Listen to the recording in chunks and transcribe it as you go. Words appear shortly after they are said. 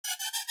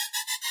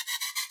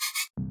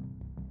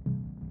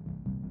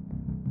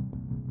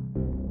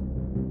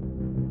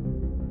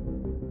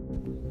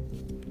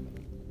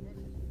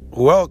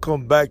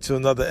Welcome back to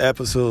another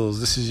episode.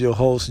 This is your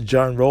host,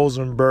 John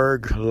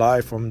Rosenberg,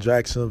 live from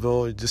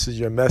Jacksonville. This is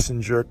your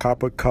messenger,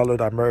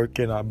 copper-colored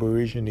American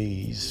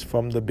Aborigines.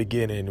 From the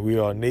beginning, we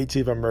are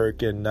Native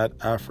American, not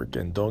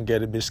African. Don't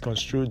get it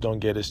misconstrued. Don't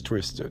get it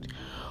twisted.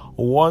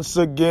 Once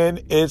again,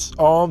 it's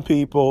on,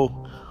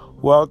 people.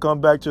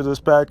 Welcome back to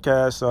this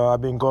podcast. I've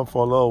been gone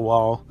for a little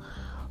while.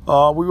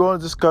 We're going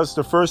to discuss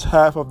the first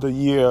half of the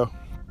year.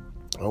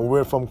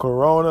 We're from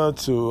Corona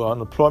to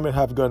unemployment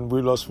have gone.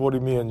 We lost 40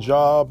 million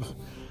jobs.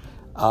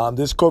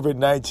 This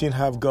COVID-19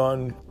 have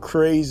gone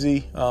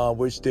crazy,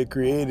 which they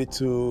created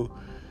to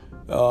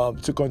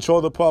control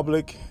the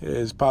public,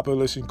 is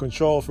population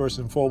control first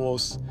and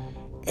foremost,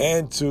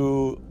 and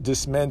to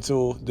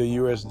dismantle the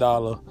U.S.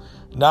 dollar.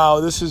 Now,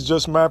 this is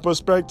just my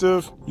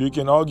perspective. You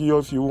can argue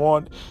if you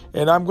want,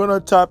 and I'm gonna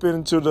tap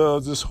into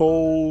this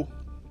whole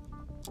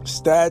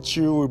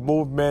statue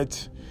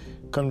movement.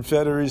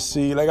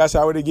 Confederacy. Like I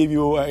said, I already give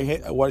you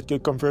what the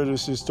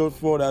Confederacy stood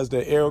for. That's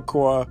the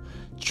Iroquois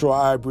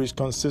tribe, which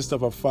consists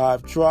of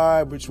 5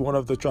 tribes, which one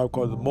of the tribe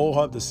called the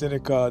Mohawk, the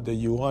Seneca, the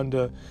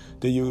Huronda,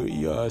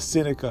 the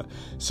Seneca.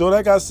 So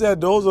like I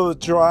said, those are the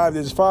tribes.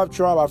 There's 5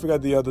 tribes. I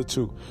forgot the other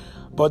 2.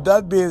 But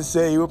that being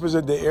said, you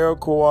represent the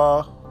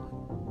Iroquois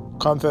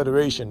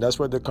Confederation. That's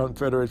what the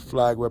Confederate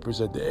flag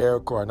represents, the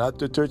Iroquois, not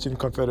the 13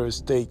 Confederate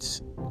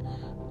States.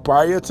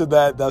 Prior to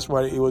that, that's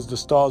why it was the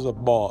Stars of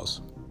Mars.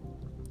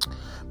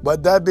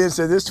 But that being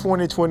said, this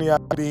 2020 has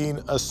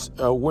been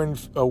a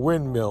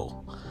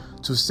windmill,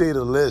 to say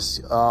the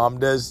least.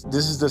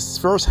 This is the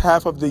first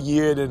half of the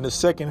year, then the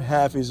second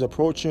half is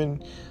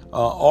approaching.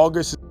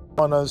 August is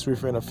on us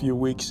within a few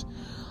weeks.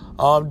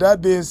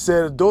 That being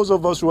said, those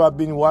of us who have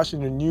been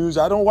watching the news,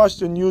 I don't watch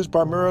the news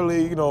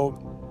primarily,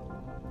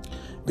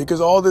 because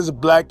all this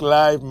Black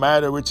Lives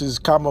Matter, which is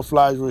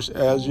camouflage with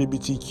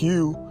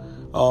LGBTQ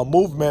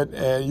movement,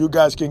 and you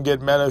guys can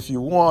get mad if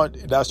you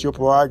want. That's your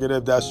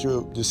prerogative. That's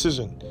your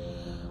decision.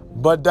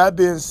 But that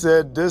being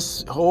said,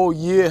 this whole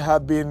year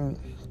have been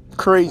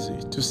crazy,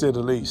 to say the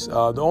least.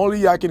 The only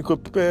year I can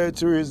compare it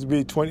to is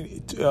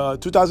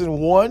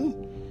 2001,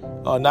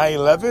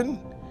 9/11.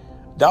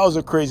 That was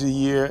a crazy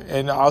year.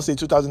 And I'll say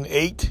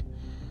 2008.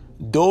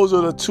 Those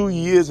are the 2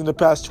 years in the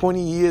past 20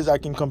 years I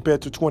can compare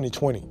to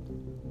 2020.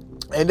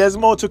 And there's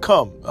more to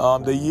come.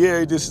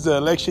 This is the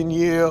election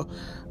year.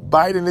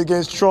 Biden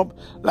against Trump.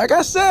 Like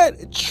I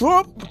said,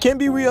 Trump can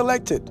be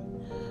reelected.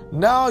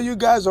 Now you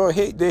guys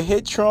they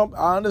hate Trump.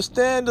 I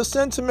understand the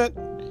sentiment.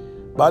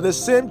 But at the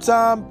same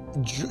time,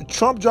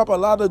 Trump dropped a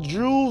lot of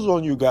jewels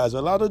on you guys.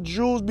 A lot of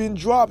jewels being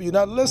dropped. You're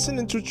not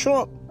listening to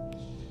Trump.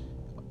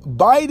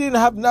 Biden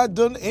have not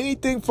done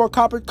anything for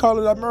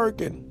copper-colored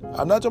American.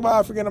 I'm not talking about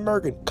African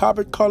American.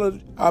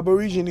 Copper-colored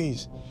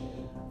Aborigines.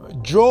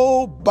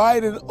 Joe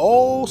Biden,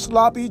 old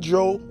sloppy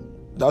Joe.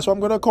 That's what I'm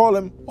going to call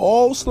him.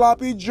 Old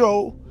sloppy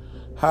Joe.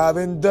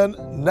 Haven't done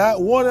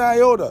not one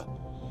iota.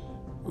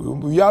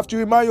 You have to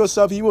remind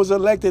yourself he was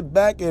elected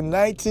back in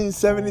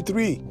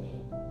 1973.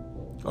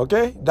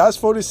 Okay? That's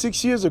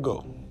 46 years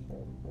ago.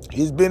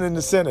 He's been in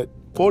the Senate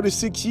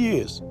 46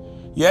 years.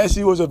 Yes,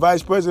 he was a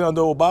vice president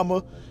under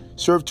Obama,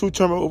 served 2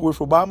 terms with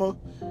Obama.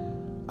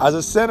 As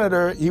a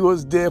senator, he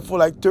was there for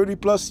like 30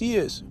 plus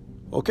years.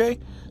 Okay?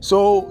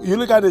 So you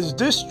look at his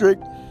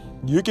district,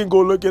 you can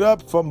go look it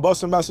up, from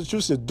Boston,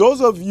 Massachusetts.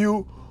 Those of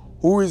you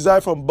who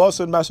reside from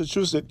Boston,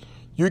 Massachusetts,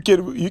 you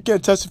can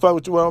testify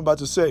what I'm about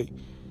to say.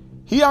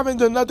 He haven't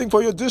done nothing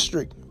for your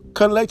district,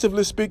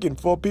 collectively speaking,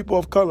 for people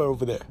of color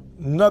over there.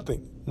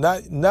 Nothing.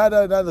 Not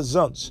a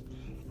zunch.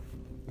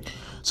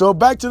 So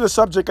back to the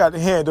subject at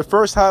hand. The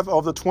first half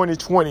of the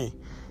 2020,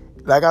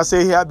 like I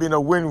say, he had been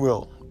a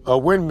windmill.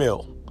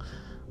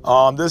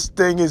 This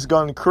thing is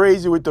gone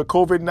crazy with the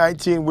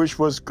COVID-19, which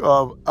was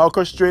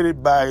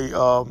orchestrated by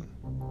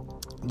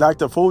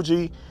Dr.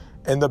 Fauci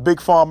and the big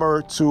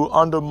pharma to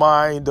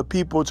undermine the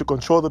people, to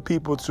control the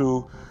people,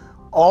 to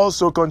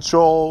also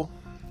control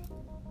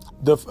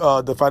the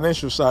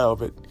financial side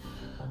of it.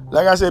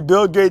 Like I said,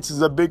 Bill Gates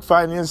is a big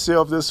financier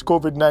of this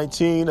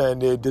COVID-19, and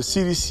the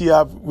CDC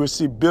have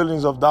received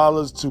billions of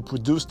dollars to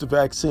produce the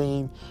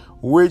vaccine,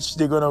 which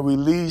they're going to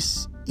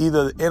release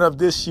either the end of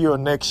this year or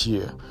next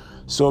year.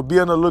 So be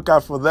on the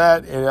lookout for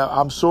that, and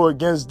I'm so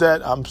against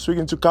that. I'm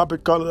speaking to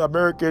copper-colored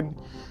American.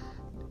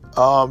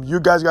 You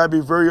guys got to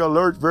be very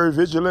alert, very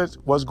vigilant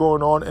what's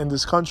going on in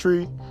this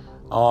country.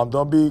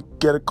 Don't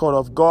get caught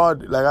off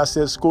guard. Like I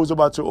said, school's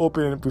about to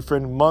open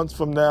within a month,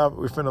 2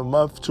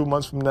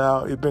 months from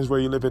now. It depends where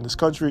you live in this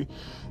country.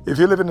 If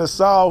you live in the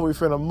South,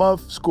 within a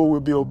month, school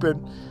will be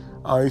open.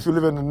 If you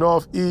live in the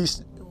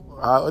Northeast,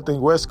 I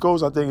think West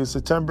Coast, I think in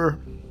September,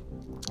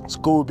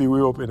 school will be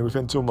reopened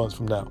within 2 months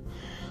from now.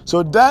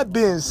 So that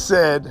being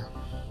said,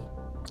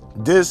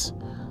 this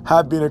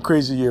has been a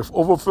crazy year.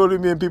 Over 40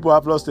 million people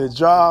have lost their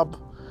job.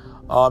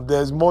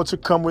 There's more to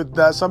come with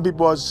that. Some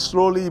people are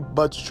slowly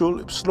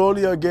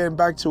are getting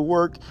back to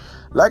work.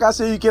 Like I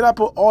said, you cannot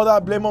put all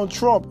that blame on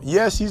Trump.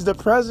 Yes, he's the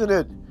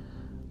president,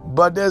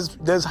 but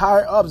there's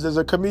higher ups. There's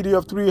a committee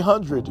of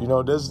 300.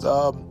 There's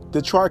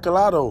the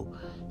Tricolado.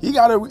 He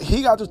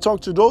got to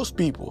talk to those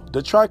people.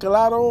 The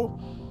Trilateral,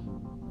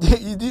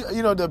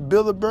 the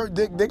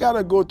Bilderberg, they got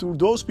to go through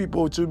those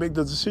people to make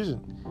the decision.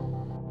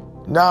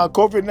 Now,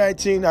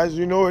 COVID-19, as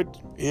you know it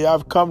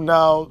have come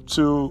now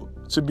to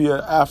be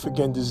an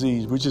African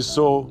disease, which is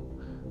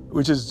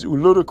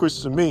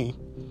ludicrous to me.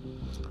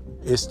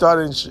 It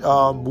started in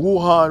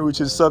Wuhan,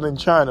 which is southern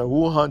China,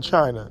 Wuhan,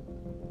 China.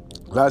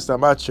 Last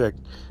time I checked.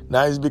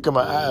 Now it's become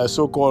a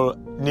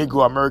so-called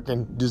Negro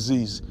American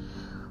disease.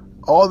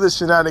 All this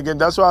shenanigans,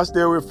 that's why I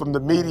stay away from the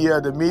media.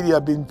 The media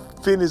have been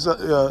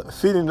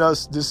feeding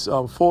us this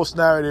false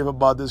narrative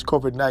about this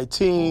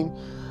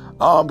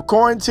COVID-19.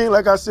 Quarantine,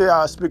 like I said,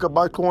 I speak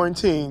about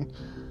quarantine.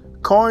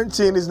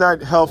 Quarantine is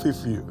not healthy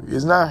for you.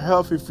 It's not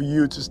healthy for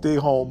you to stay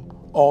home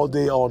all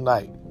day, all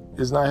night.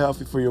 It's not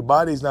healthy for your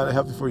body. It's not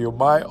healthy for your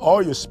mind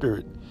or your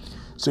spirit.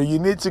 So you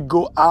need to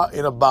go out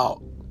and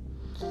about.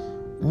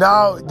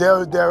 Now,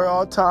 there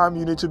are times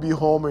you need to be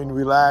home and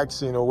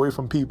relax and away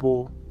from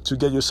people to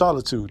get your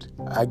solitude.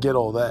 I get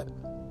all that.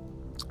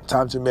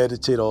 Time to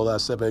meditate, all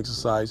that stuff,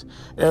 exercise.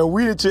 And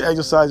we need to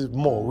exercise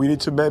more. We need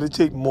to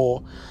meditate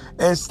more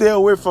and stay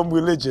away from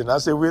religion. I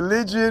say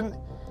religion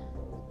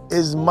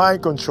is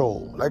mind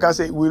control. Like I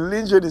say,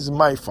 religion is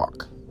mind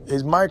fuck.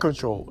 It's mind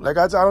control. Like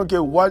I don't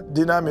care what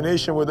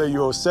denomination, whether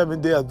you're a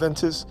Seventh-day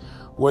Adventist,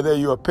 whether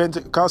you're a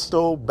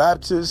Pentecostal,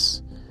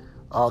 Baptist,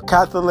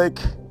 Catholic,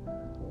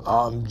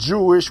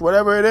 Jewish,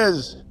 whatever it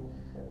is.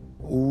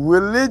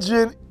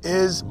 Religion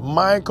is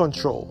mind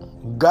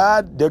control.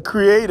 God, the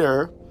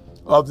creator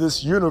of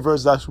this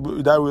universe that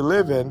we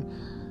live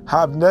in,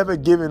 have never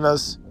given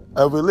us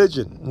a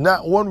religion.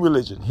 Not one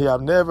religion. He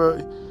have never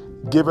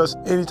given us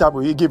any type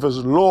of, he gave us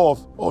law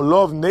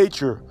of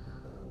nature.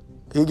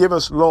 He gave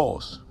us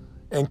laws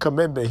and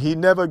commandment. He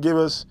never gave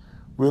us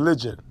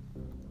religion.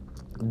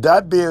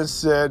 That being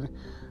said,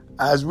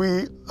 as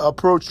we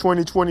approach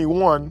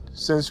 2021,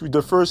 since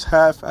the first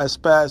half has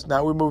passed,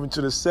 now we're moving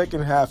to the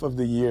second half of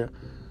the year.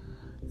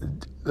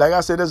 Like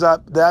I said,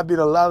 there have been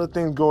a lot of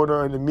things going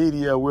on in the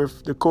media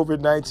with the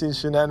COVID-19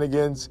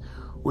 shenanigans,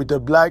 with the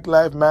Black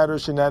Lives Matter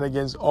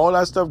shenanigans, all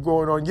that stuff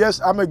going on.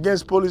 Yes, I'm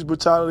against police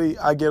brutality.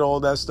 I get all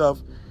that stuff.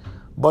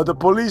 But the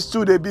police,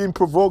 too, they're being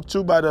provoked,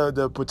 too, by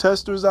the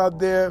protesters out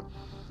there.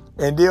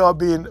 And they are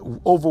being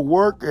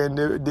overworked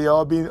and they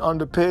are being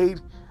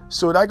underpaid.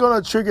 So that's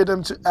going to trigger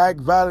them to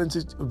act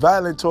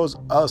violent towards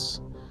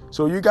us.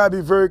 So you got to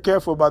be very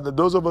careful about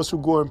those of us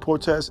who go and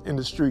protest in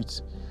the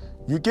streets.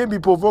 You can't be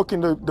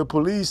provoking the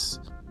police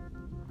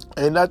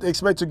and not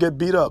expect to get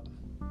beat up.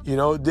 You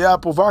know, there are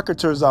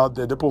provocateurs out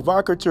there. The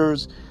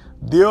provocateurs,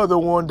 they are the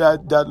one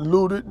that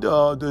looted,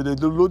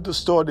 they loot the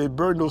store, they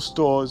burn those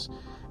stores,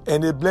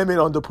 and they blame it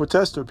on the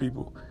protester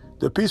people,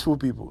 the peaceful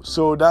people.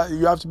 So that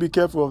you have to be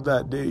careful of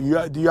that.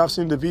 You have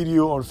seen the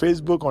video on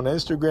Facebook, on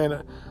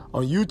Instagram,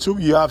 on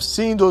YouTube. You have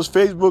seen those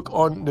Facebook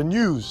on the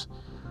news.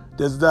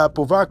 There's the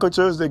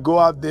provocateurs that go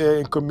out there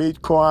and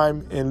commit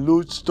crime and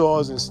loot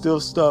stores and steal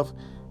stuff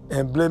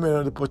and blame it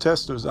on the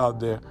protesters out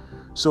there.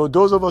 So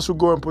those of us who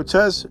go and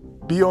protest,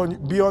 be on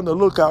the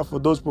lookout for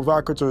those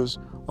provocateurs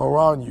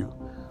around you,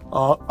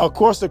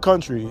 across the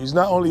country. It's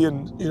not only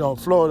in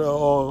Florida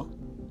or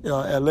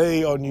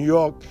LA or New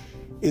York.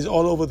 It's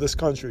all over this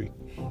country.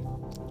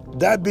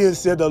 That being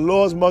said, the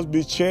laws must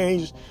be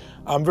changed.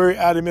 I'm very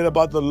adamant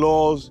about the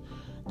laws.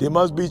 They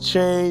must be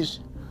changed.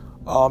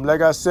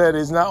 Like I said,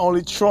 it's not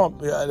only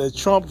Trump.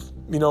 Trump,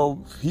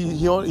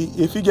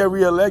 if he get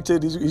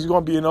reelected, he's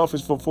going to be in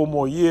office for 4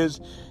 more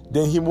years.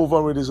 Then he move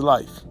on with his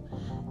life.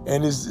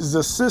 And it's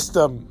a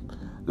system.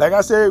 Like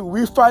I said,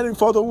 we're fighting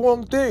for the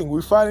wrong thing.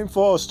 We're fighting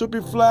for a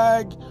stupid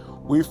flag.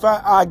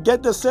 I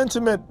get the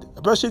sentiment,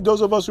 especially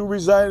those of us who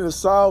reside in the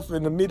South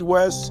and the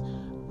Midwest.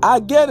 I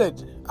get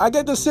it. I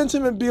get the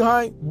sentiment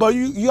behind, but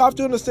you have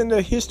to understand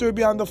the history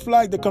behind the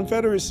flag, the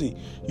Confederacy.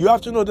 You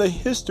have to know the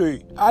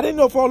history. I didn't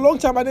know for a long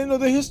time. I didn't know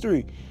the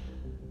history.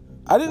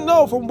 I didn't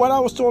know from what I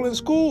was told in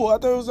school. I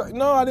thought it was like,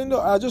 no, I didn't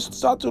know. I just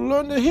started to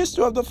learn the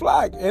history of the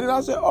flag. And then I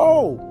said,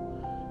 oh,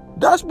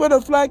 that's where the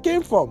flag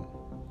came from.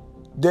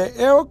 The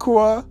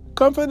Iroquois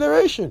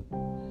Confederation.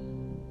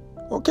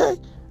 Okay?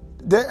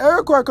 The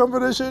Iroquois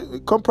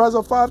Confederation comprised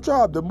of 5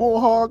 tribes. The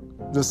Mohawk,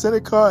 the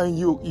Seneca, and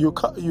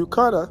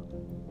Unica.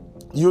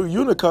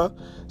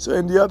 So,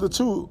 and the other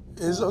 2.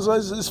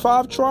 It's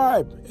 5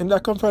 tribes in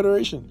that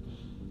confederation.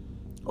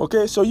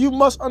 Okay? So you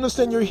must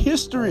understand your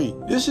history.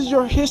 This is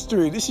your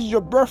history. This is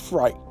your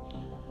birthright.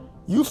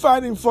 You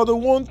fighting for the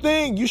one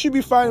thing. You should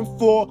be fighting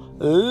for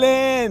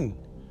land.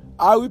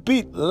 I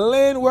repeat,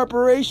 land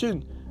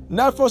reparation.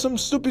 Not for some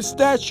stupid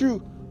statue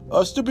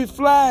or stupid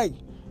flag.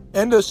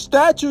 And the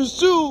statues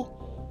too,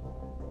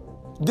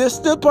 they're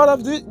still part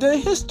of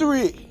the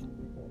history.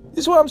 This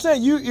is what I'm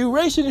saying. You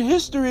erasing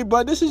history,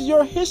 but this is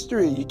your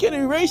history. You can't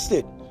erase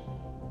it.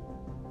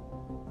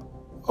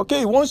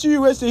 Okay, once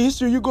you erase the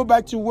history, you go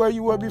back to where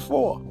you were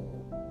before.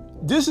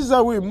 This is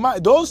a reminder.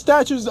 Those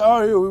statues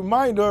are a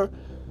reminder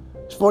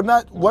for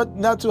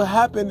not to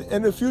happen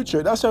in the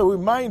future. That's a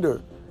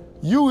reminder.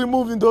 You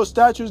removing those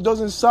statues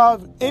doesn't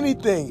solve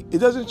anything. It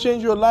doesn't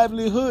change your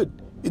livelihood.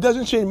 It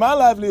doesn't change my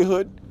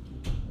livelihood.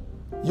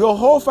 Your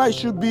whole fight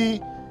should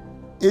be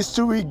is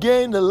to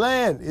regain the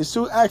land, is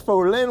to ask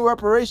for land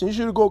reparation. You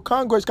should go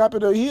Congress,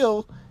 Capitol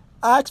Hill,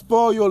 ask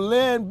for your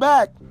land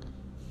back.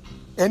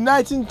 In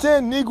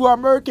 1910, Negro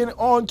American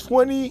owned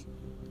 20,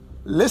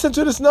 listen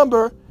to this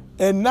number,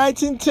 in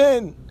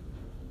 1910,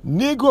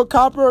 Negro,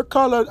 copper,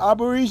 colored,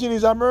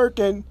 Aborigines,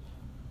 American,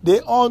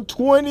 they own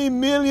 20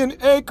 million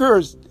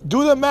acres.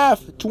 Do the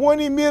math,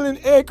 20 million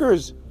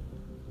acres.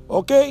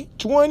 Okay,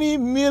 20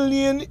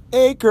 million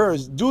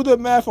acres. Do the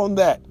math on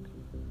that.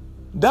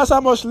 That's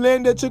how much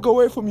land they took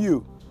away from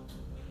you.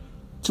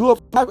 To an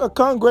act of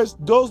Congress,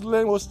 those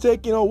land was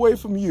taken away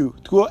from you.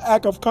 To an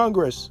act of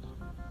Congress.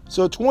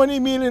 So 20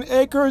 million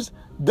acres,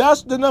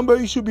 that's the number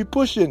you should be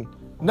pushing.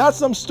 Not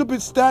some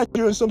stupid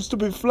statue and some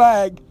stupid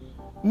flag.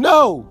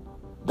 No,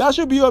 that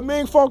should be your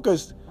main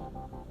focus.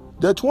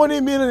 The 20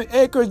 million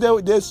acres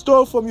that they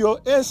stole from your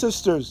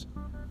ancestors,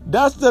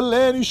 that's the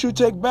land you should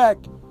take back.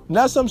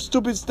 Not some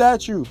stupid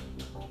statue.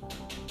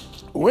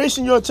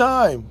 Wasting your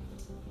time.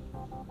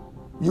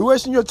 You're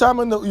wasting your time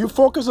you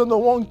focus on the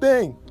wrong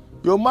thing.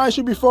 Your mind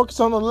should be focused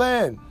on the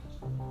land.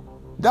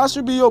 That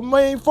should be your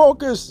main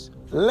focus.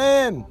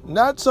 Land,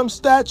 not some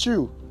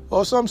statue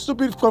or some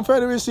stupid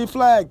Confederacy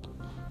flag.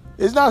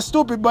 It's not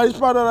stupid, but it's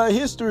part of our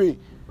history.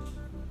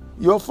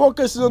 Your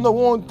focus is on the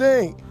wrong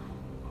thing.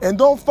 And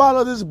don't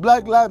follow this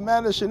Black Lives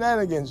Matter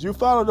shenanigans. You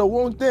follow the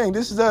wrong thing.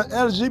 This is the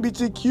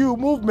LGBTQ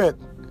movement.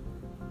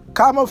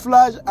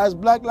 Camouflage as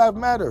Black Lives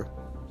Matter.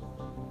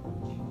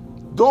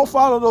 Don't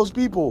follow those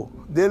people.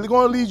 They're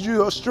going to lead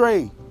you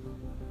astray.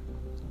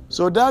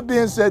 So that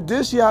being said,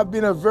 this year has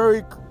been a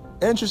very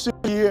interesting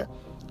year.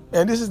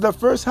 And this is the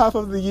first half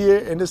of the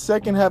year. And the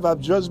second half have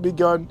just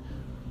begun.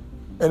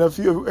 In a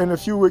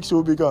few weeks it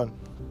will begin.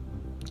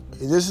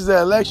 This is the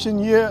election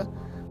year.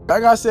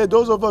 Like I said,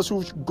 those of us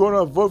who are going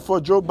to vote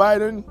for Joe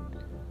Biden,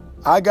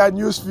 I got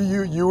news for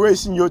you. You're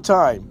wasting your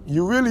time.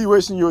 You're really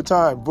wasting your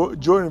time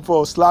voting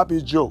for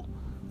Sloppy Joe.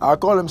 I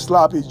call him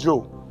Sloppy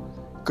Joe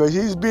because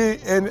he's been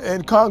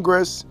in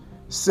Congress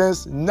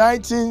since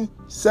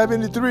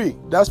 1973.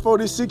 That's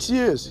 46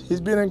 years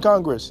he's been in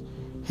Congress.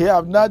 He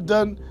have not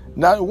done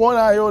not one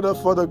iota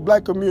for the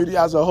black community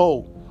as a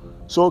whole.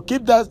 So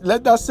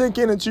let that sink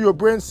into your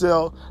brain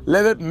cell.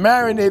 Let it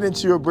marinate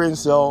into your brain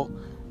cell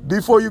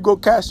before you go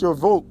cast your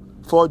vote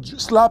for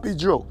Sloppy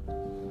Joe.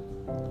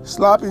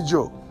 Sloppy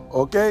Joe,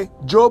 okay?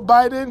 Joe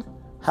Biden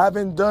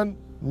haven't done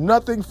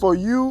nothing for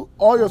you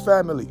or your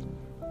family.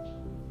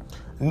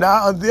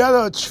 Now, on the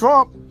other,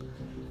 Trump,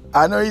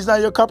 I know he's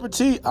not your cup of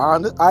tea.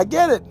 I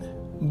get it.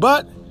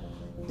 But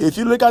if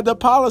you look at the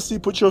policy,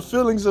 put your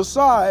feelings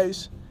aside,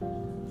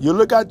 you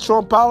look at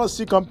Trump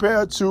policy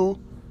compared to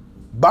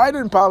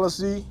Biden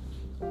policy,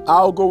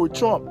 I'll go with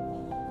Trump.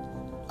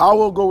 I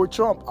will go with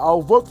Trump.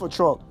 I'll vote for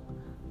Trump.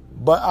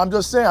 But I'm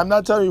just saying, I'm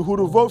not telling you who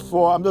to vote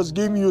for. I'm just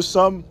giving you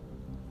some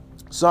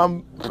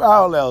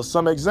parallels,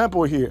 some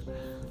example here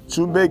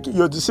to make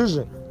your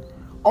decision.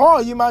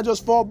 Or you might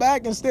just fall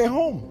back and stay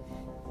home.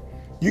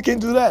 You can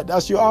do that.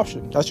 That's your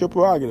option. That's your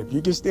prerogative.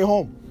 You can stay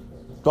home.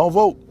 Don't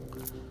vote.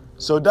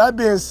 So that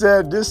being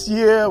said, this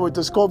year with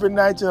this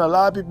COVID-19, a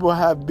lot of people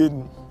have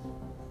been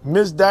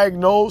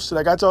misdiagnosed.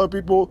 Like I tell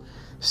people,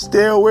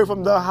 stay away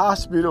from the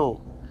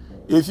hospital.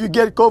 If you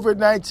get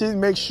COVID-19,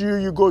 make sure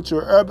you go to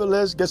a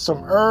herbalist, get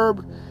some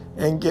herb,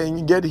 and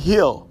get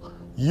healed.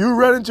 You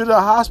run into the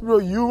hospital,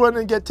 you run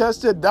and get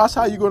tested, that's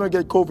how you're going to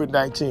get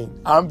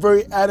COVID-19. I'm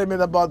very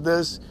adamant about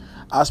this.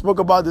 I spoke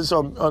about this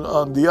on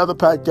the other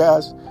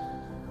podcast.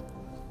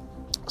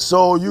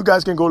 So you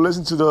guys can go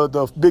listen to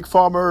the Big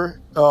Pharma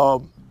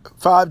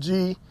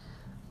 5G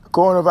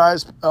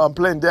coronavirus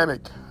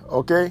pandemic,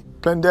 okay?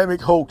 Pandemic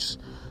hoax.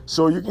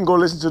 So you can go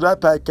listen to that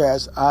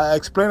podcast. I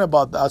explained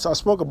about that. I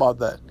spoke about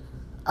that.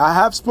 I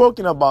have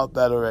spoken about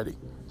that already.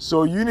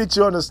 So you need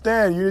to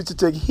understand, you need to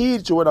take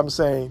heed to what I'm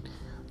saying,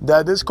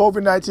 that this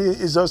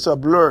COVID-19 is just a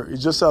blur.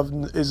 It's just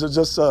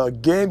a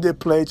game they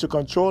play to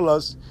control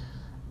us.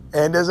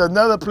 And there's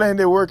another plan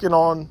they're working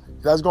on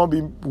that's going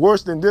to be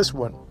worse than this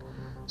one.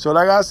 So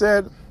like I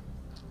said,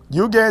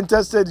 you getting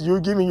tested,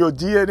 you're giving your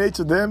DNA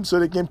to them so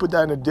they can put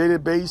that in a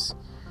database.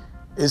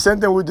 It's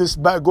something with this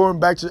going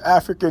back to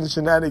African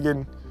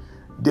shenanigan.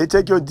 They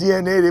take your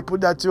DNA, they put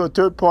that to a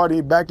third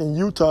party back in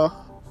Utah.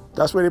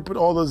 That's where they put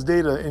all those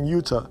data in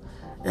Utah.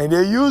 And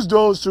they use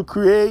those to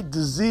create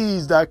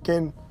disease that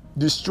can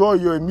destroy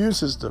your immune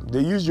system.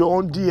 They use your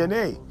own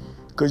DNA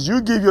because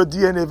you give your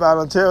DNA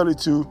voluntarily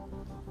to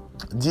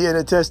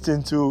DNA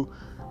testing to,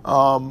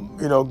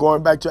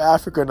 going back to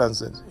Africa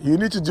nonsense. You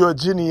need to do a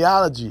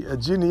genealogy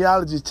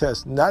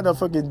test, not a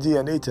fucking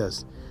DNA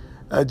test.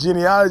 A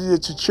genealogy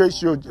to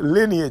trace your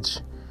lineage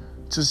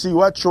to see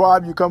what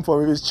tribe you come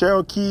from. If it's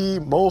Cherokee,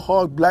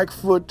 Mohawk,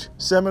 Blackfoot,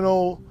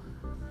 Seminole,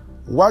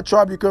 what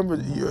tribe you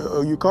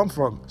come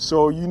from.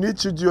 So you need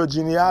to do a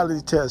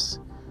genealogy test,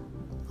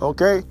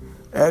 okay?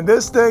 And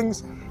this thing,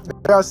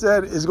 like I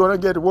said, is going to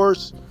get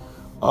worse.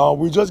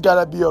 We just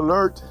got to be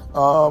alert.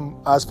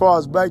 As far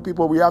as black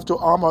people, we have to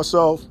arm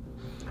ourselves,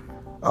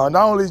 not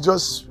only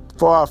just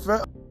for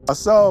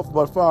ourselves,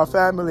 but for our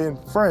family and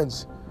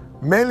friends.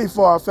 mainly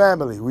for our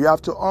family. We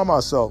have to arm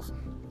ourselves.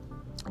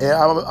 And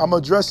I'm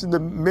addressing the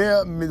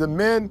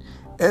men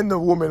and the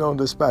women on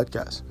this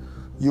podcast.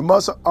 You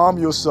must arm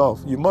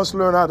yourself. You must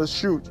learn how to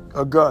shoot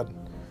a gun.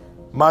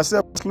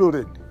 Myself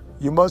included.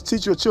 You must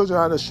teach your children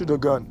how to shoot a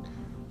gun.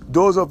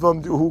 Those of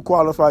them who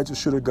qualify to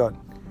shoot a gun.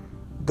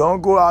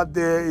 Don't go out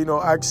there,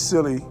 act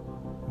silly,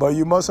 but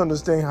you must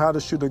understand how to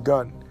shoot a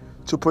gun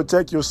to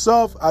protect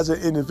yourself as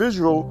an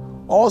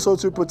individual, also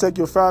to protect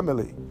your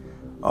family.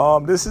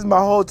 This is my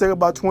whole take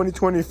about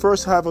 2020,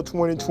 first half of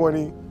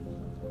 2020,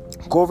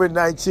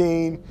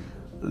 COVID-19,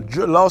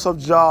 loss of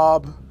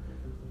job,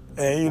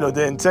 and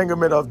the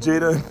entanglement of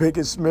Jada and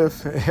Pinkett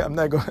Smith.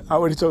 I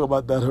already talked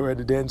about that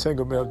already. The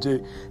entanglement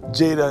of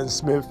Jada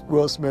and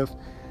Will Smith.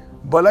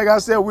 But like I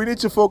said, we need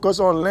to focus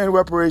on land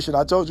reparation.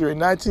 I told you in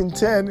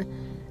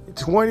 1910.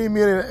 20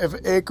 million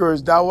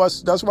acres,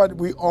 that's what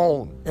we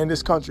own in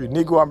this country,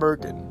 Negro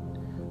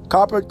American.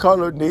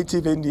 Copper-colored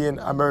Native Indian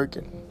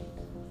American.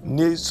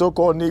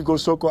 So-called Negro,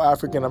 so-called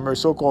African American,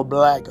 so-called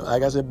black.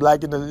 Like I said,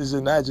 black is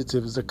an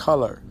adjective, it's a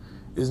color.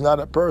 It's not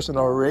a person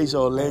or a race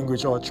or a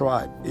language or a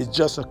tribe. It's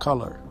just a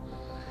color.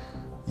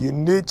 You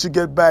need to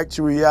get back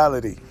to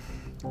reality,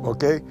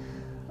 okay?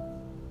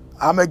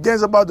 I'm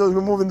against about those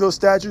removing those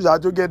statues. I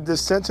do get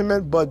this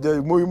sentiment, but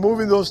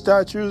removing those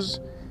statues,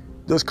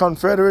 those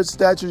Confederate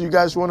statues you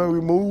guys want to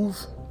remove,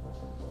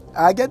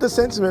 I get the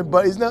sentiment,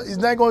 but it's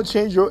not going to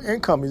change your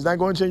income. It's not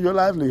going to change your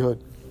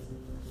livelihood.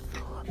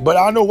 But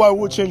I know what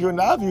will change your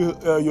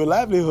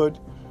livelihood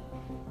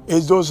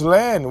is those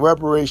land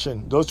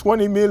reparation, those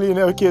 20 million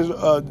acres,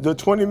 the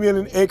 20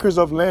 million acres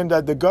of land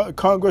that the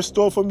Congress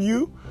stole from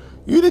you.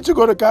 You need to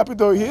go to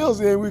Capitol Hills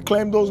and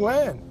reclaim those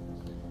land.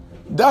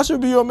 That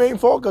should be your main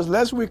focus.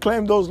 Let's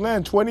reclaim those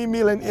land. 20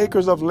 million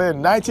acres of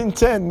land.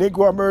 1910,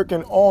 Negro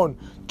American owned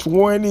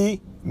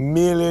 20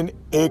 million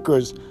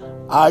acres.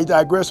 I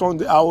digress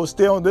I will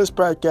stay on this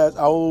podcast.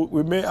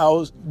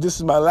 This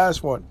is my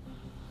last one.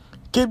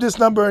 Keep this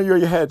number in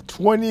your head.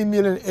 20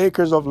 million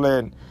acres of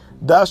land.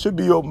 That should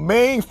be your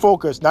main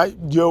focus.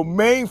 Your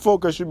main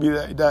focus should be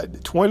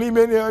that 20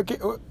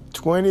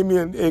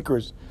 million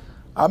acres.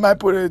 I might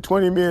put in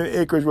 20 million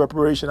acres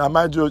reparation. I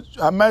might do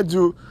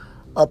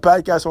a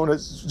podcast on it,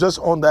 just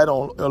on that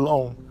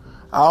alone.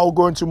 I'll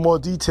go into more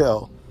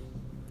detail.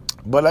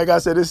 But like I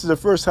said, this is the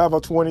first half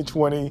of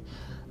 2020,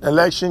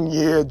 election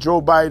year,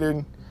 Joe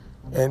Biden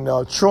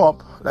and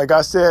Trump. Like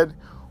I said,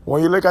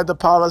 when you look at the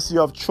policy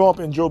of Trump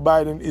and Joe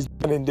Biden, it's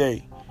night and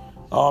day.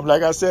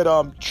 Like I said,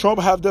 Trump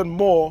have done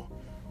more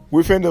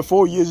within the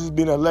 4 years he's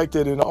been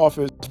elected in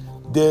office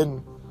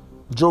than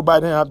Joe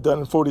Biden have done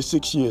in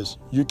 46 years.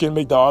 You can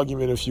make the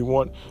argument if you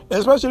want,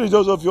 especially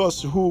those of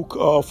us who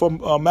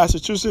from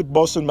Massachusetts,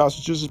 Boston,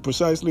 Massachusetts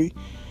precisely.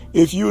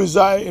 If you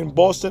reside in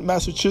Boston,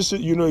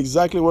 Massachusetts, you know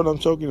exactly what I'm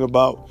talking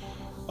about.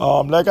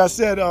 Like I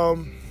said,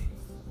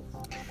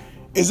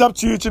 it's up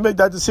to you to make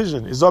that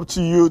decision. It's up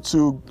to you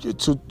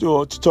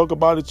to talk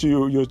about it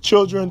to your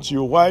children, to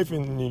your wife,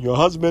 and your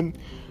husband,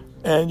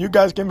 and you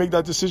guys can make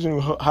that decision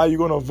how you're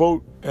going to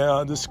vote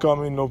this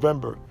coming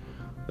November.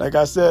 Like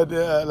I said,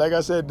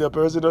 the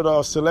president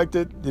are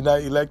selected. They're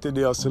not elected.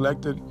 They are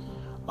selected.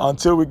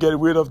 Until we get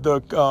rid of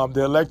the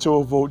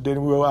electoral vote,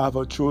 then we will have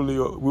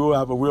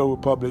a real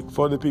republic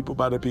for the people,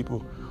 by the people.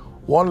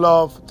 One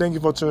love. Thank you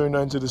for tuning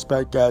in to this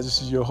podcast.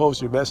 This is your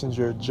host, your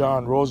messenger,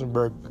 John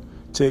Rosenberg.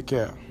 Take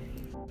care.